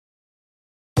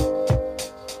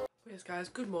Yes guys,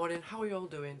 good morning, how are you all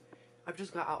doing? I've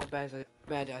just got out of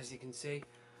bed as you can see,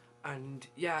 and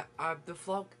yeah,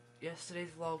 yesterday's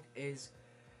vlog is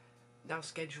now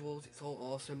scheduled. It's all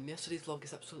awesome. Yesterday's vlog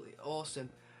is absolutely awesome.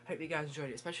 Hope you guys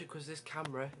enjoyed it, especially because this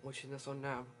camera, watching this on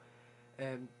now,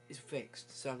 is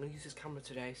fixed, so I'm going to use this camera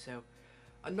today. So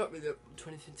I'm not really up to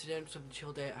anything today. I'm just having a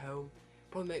chill day at home,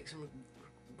 probably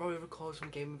record some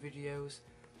gaming videos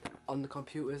on the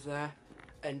computers there,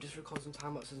 and just record some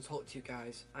time lapses and talk to you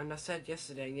guys. And I said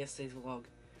yesterday in yesterday's vlog,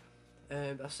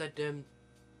 I said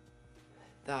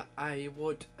that I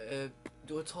would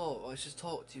do a talk, or just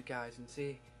talk to you guys and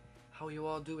see how you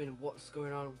are doing, what's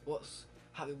going on, what's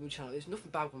happening with my channel. There's nothing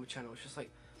bad with my channel, it's just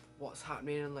like what's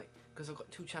happening, and like, because I've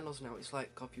got 2 channels now, it's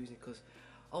like confusing, because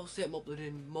obviously I'm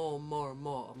uploading more and more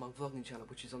on my vlogging channel,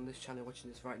 which is on this channel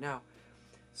watching this right now.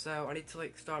 So I need to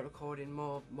like start recording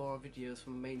more videos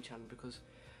from my main channel, because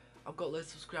I've got loads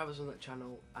of subscribers on that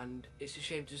channel, and it's a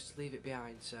shame just to leave it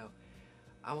behind. So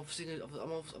I'm obviously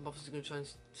gonna try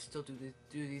and still do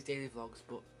these daily vlogs,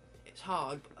 but it's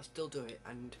hard, but I still do it.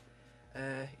 And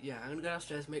yeah, I'm gonna go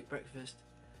downstairs, make breakfast,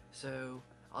 so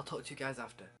I'll talk to you guys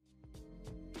after.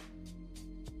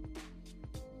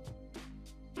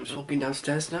 I'm just walking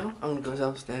downstairs now. I'm gonna go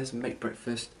downstairs and make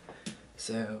breakfast,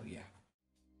 so yeah.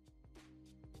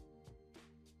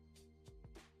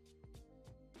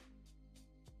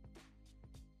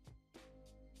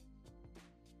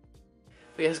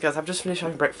 But yes guys, I've just finished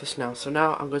having breakfast now, so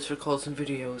now I'm going to record some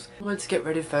videos. I'm going to get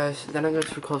ready first, then I'm going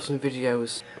to record some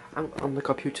videos. I'm on the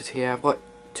computers here. I've got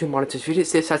 2 monitors. If you didn't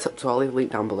see the setup, so I'll leave a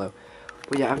link down below.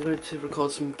 But yeah, I'm going to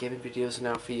record some gaming videos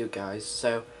now for you guys.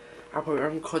 So I'll probably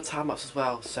record time lapse as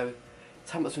well. So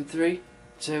time lapse in 3,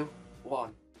 2,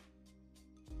 1.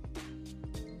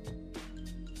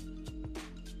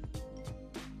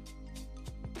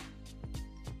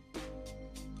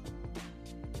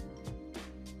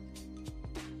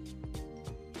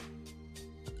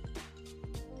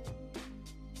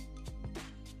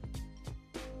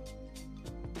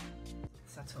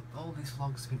 Set up. All these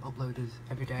vlogs have been uploaded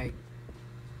every day,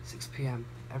 6 PM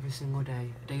every single day,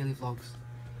 daily vlogs.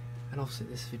 And obviously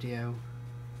this video,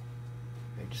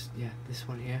 this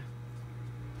one here.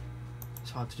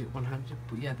 It's hard to do it one-handed,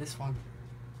 but yeah, this one,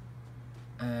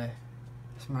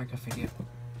 it's a Minecraft video.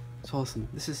 It's awesome.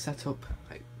 This is set up.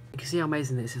 Like, you can see how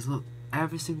amazing this is. Look,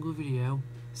 every single video,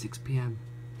 6 PM.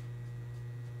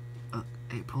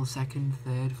 April 2nd,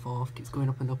 3rd, 4th, keeps going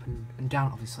up and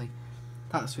down, obviously.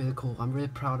 That's really cool. I'm really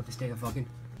proud of this day of vlogging.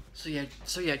 So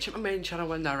yeah, check my main channel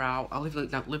when they're out. I'll leave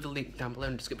a link down below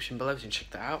in the description below, so you can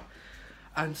check that out.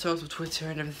 And so with Twitter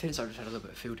and everything. So I just had a little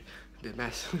bit of food, a bit of a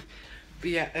mess. But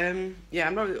yeah, I'm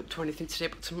not really up to anything today.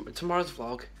 But tomorrow's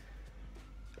vlog,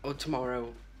 or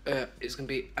tomorrow, is gonna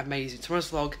be amazing.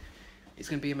 Tomorrow's vlog is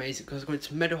gonna be amazing because I'm going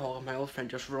to Meadowhall with my old friend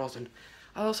Josh Rosen.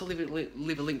 I'll also leave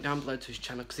a link down below to his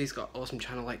channel, because he's got an awesome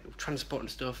channel like transport and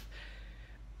stuff.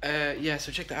 Yeah,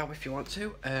 so check that out if you want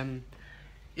to.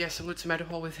 Yeah, so I'm going to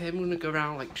Meadowhall with him. I'm going to go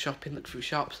around like shopping, look through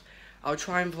shops. I'll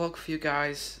try and vlog for you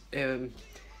guys.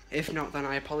 If not, then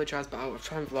I apologise, but I'll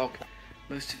try and vlog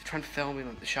try and film in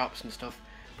like the shops and stuff.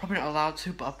 Probably not allowed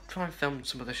to, but I'll try and film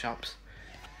some of the shops,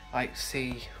 like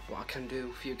see what I can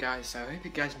do for you guys. So I hope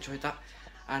you guys enjoyed that,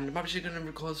 and I'm actually going to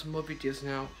record some more videos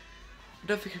now. I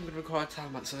don't think I'm going to record a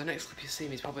time lapse, so the next clip you see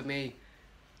me is probably me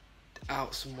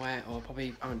out somewhere, or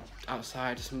probably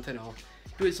outside or something, or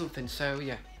doing something. So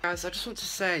yeah, guys, I just want to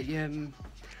say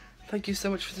thank you so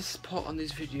much for the support on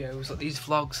these videos, like these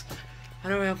vlogs. I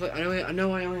know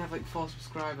I only have like 4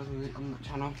 subscribers on that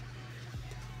channel,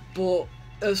 but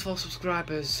those 4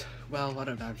 subscribers, well, I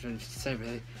don't know what to say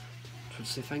really. I just want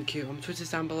to say thank you.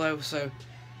 Twitter's down below, so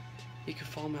you can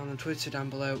follow me on Twitter down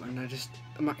below, and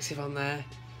I'm active on there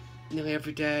nearly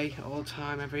every day, all the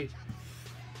time.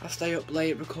 I stay up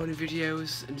late recording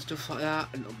videos and stuff like that,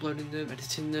 and uploading them,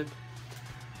 editing them.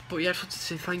 But yeah, I just want to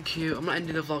say thank you. I'm not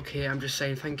ending the vlog here, I'm just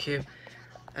saying thank you,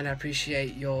 and I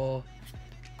appreciate your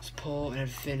support and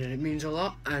everything, and it means a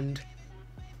lot. And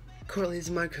currently there's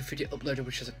a Minecraft video uploaded,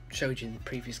 which I showed you in the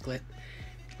previous clip.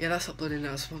 Yeah, that's uploading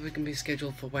now. It's probably going to be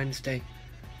scheduled for Wednesday,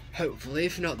 hopefully.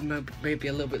 If not, maybe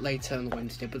a little bit later on the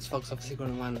Wednesday, but this vlog's obviously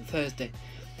going online on Thursday.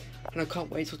 And I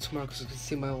can't wait till tomorrow, because I can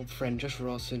see my old friend Josh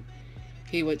Rosen.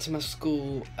 He went to my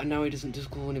school, and now he doesn't do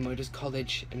school anymore, he does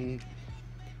college, and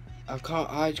I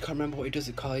can't remember what he does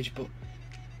at college, but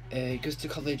he goes to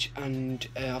college, and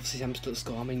obviously I'm still at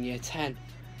school. I'm in year 10.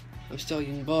 I'm still a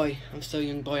young boy,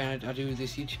 and I do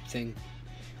this YouTube thing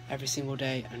every single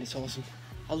day, and it's awesome.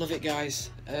 I love it, guys.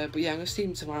 But yeah, I'm going to see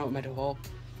him tomorrow at Meadowhall,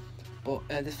 but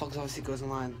this vlog obviously goes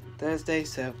online Thursday,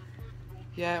 so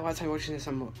yeah, by the time you're watching this,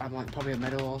 I'm like probably at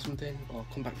Meadowhall or something, or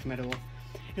come back from Meadowhall.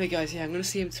 Anyway guys, yeah, I'm gonna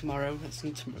see him tomorrow. That's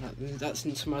in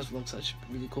tomorrow's vlog, so that should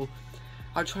be really cool.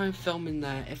 I'll try and film in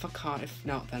there. If I can't, if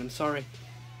not, then I'm sorry.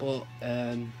 But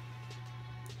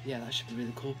yeah, that should be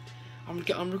really cool. I'm gonna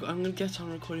get on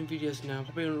recording videos now.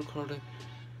 Probably gonna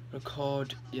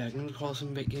record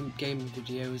some big gaming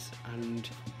videos, and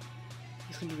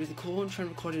it's gonna be really cool. I'm trying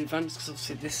to record in advance because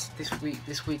obviously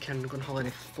this weekend I'm going on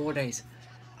holiday for 4 days.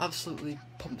 Absolutely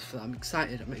pumped for that. I'm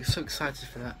excited. I'm so excited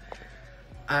for that.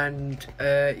 And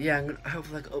yeah, I'm gonna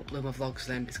hopefully upload my vlogs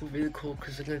then. It's gonna be really cool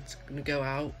because I'm gonna go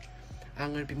out.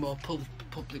 I'm gonna be more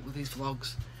public with these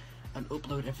vlogs and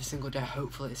upload every single day.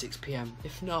 Hopefully at 6 PM.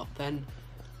 If not, then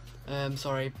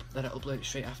sorry, then I'll upload it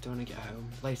straight after when I get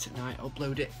home. Late at night, I'll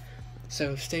upload it.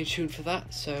 So stay tuned for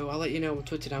that. So I'll let you know on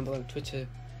Twitter down below. Twitter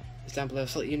is down below.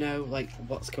 So I'll let you know like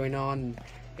what's going on.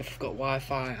 If I've got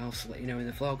Wi-Fi, I'll also let you know in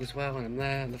the vlog as well. And I'm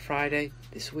there on the Friday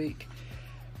this week.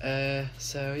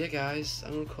 So yeah, guys,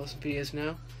 I'm gonna record some videos now.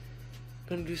 I'm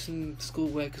gonna do some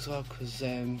schoolwork as well because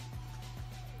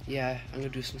yeah, I'm gonna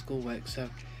do some schoolwork. So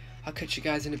I'll catch you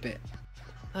guys in a bit.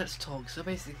 Let's talk. So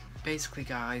basically,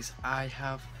 guys,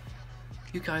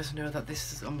 you guys know that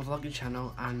this is on my vlogging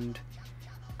channel, and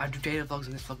I do daily vlogs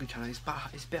on this vlogging channel. It's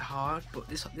a bit hard, but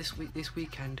this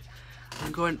weekend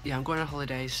I'm going on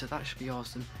holidays, so that should be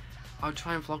awesome. I'll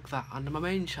try and vlog that. And on my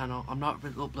main channel, I'm not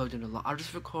really uploading a lot. I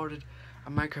just recorded a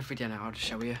Minecraft video now. I'll just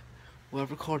show you. Well,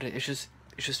 I've recorded it. It's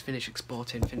just finished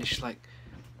exporting.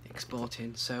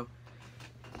 So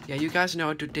yeah, you guys know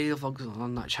I do daily vlogs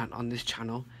on this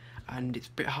channel, and it's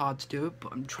a bit hard to do it,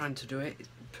 but I'm trying to do it.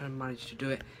 I'm trying to manage to do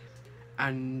it.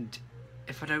 And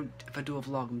if I do a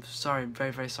vlog, I'm sorry. I'm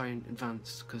very sorry in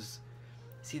advance, because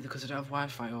it's either because I don't have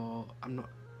Wi-Fi or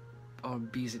I'm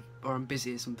busy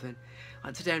or something.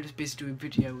 Like today, I'm just busy doing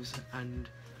videos, and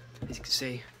as you can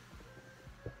see,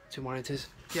 2 monitors.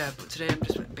 Yeah, but today I'm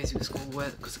just busy with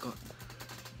schoolwork because I've got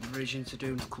revision to do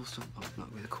and cool stuff. Oh,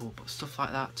 not really cool, but stuff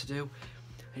like that to do.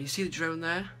 And you see the drone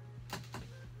there?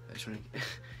 It's running.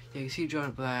 Yeah, you see the drone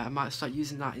up there. I might start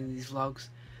using that in these vlogs.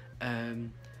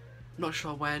 Not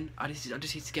sure when. I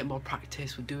just need to get more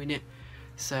practice with doing it.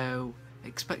 So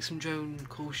expect some drone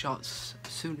cool shots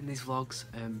soon in these vlogs.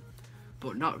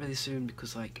 But not really soon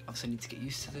because like obviously I need to get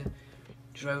used to the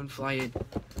drone flying,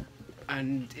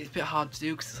 and it's a bit hard to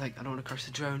do because it's like I don't want to crash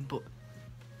the drone. But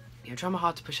yeah, I'm trying my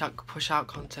hard to push out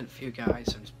content for you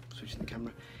guys. So I'm just switching the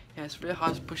camera. Yeah, it's really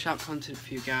hard to push out content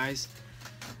for you guys.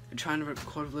 I'm trying to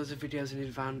record loads of videos in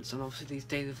advance, and obviously these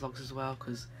daily vlogs as well,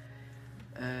 because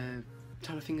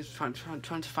trying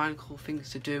to find cool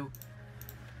things to do.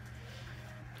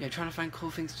 Yeah, trying to find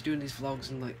cool things to do in these vlogs,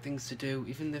 and like things to do,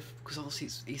 even if, because obviously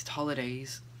it's Easter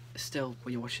holidays still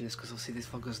when you're watching this, because obviously this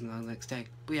vlog goes on the next day.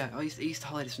 But yeah, Easter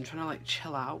holidays, I'm trying to like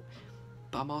chill out,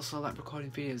 but I'm also like recording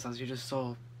videos as you just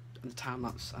saw in the time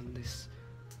lapse and this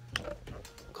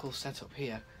cool setup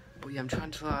here. But yeah, I'm trying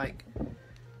to like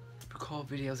record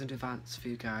videos in advance for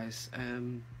you guys.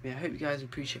 Yeah, I hope you guys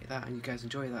appreciate that and you guys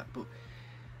enjoy that. But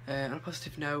on a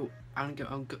positive note, I'm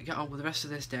gonna get on with the rest of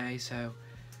this day. So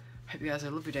hope you guys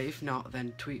have a lovely day. If not,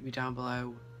 then tweet me down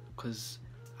below, because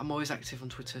I'm always active on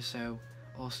Twitter. So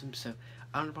awesome. So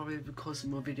I'm gonna probably record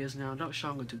some more videos now. I'm not sure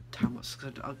I'm gonna do time lapse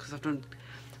because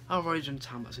I've already done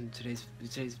time lapse in today's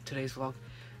vlog.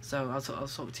 So I'll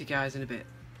talk to you guys in a bit.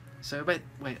 So wait,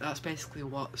 that's basically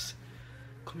what's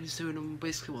coming soon and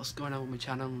basically what's going on with my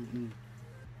channel. And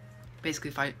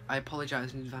basically, I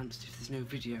apologise in advance if there's no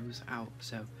videos out.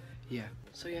 So yeah.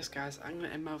 So yes, guys, I'm gonna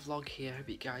end my vlog here. Hope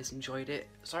you guys enjoyed it.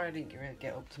 Sorry I didn't really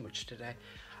get up too much today.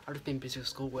 I've just been busy with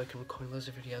schoolwork and recording loads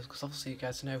of videos, because obviously you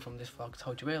guys know from this vlog, I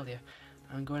told you earlier,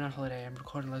 I'm going on holiday. I'm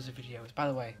recording loads of videos. By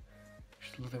the way,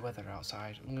 just lovely weather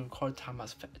outside. I'm gonna record time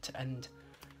lapse to end.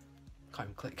 Can't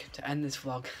even click to end this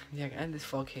vlog. Yeah, end this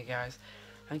vlog here, guys.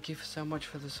 Thank you so much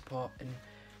for the support,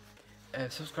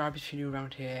 and subscribe if you're new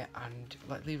around here, and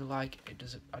leave a like.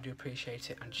 I do appreciate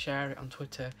it, and share it on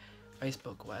Twitter,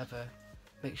 Facebook, whatever.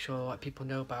 Make sure people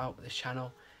know about this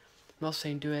channel. I'm not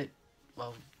saying do it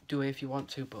if you want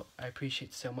to, but I appreciate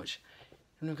it so much.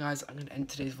 Anyway, guys, I'm gonna end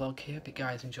today's vlog here. Hope you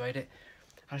guys enjoyed it.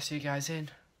 I'll see you guys in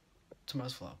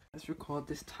tomorrow's vlog. Let's record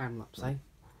this time lapse, eh?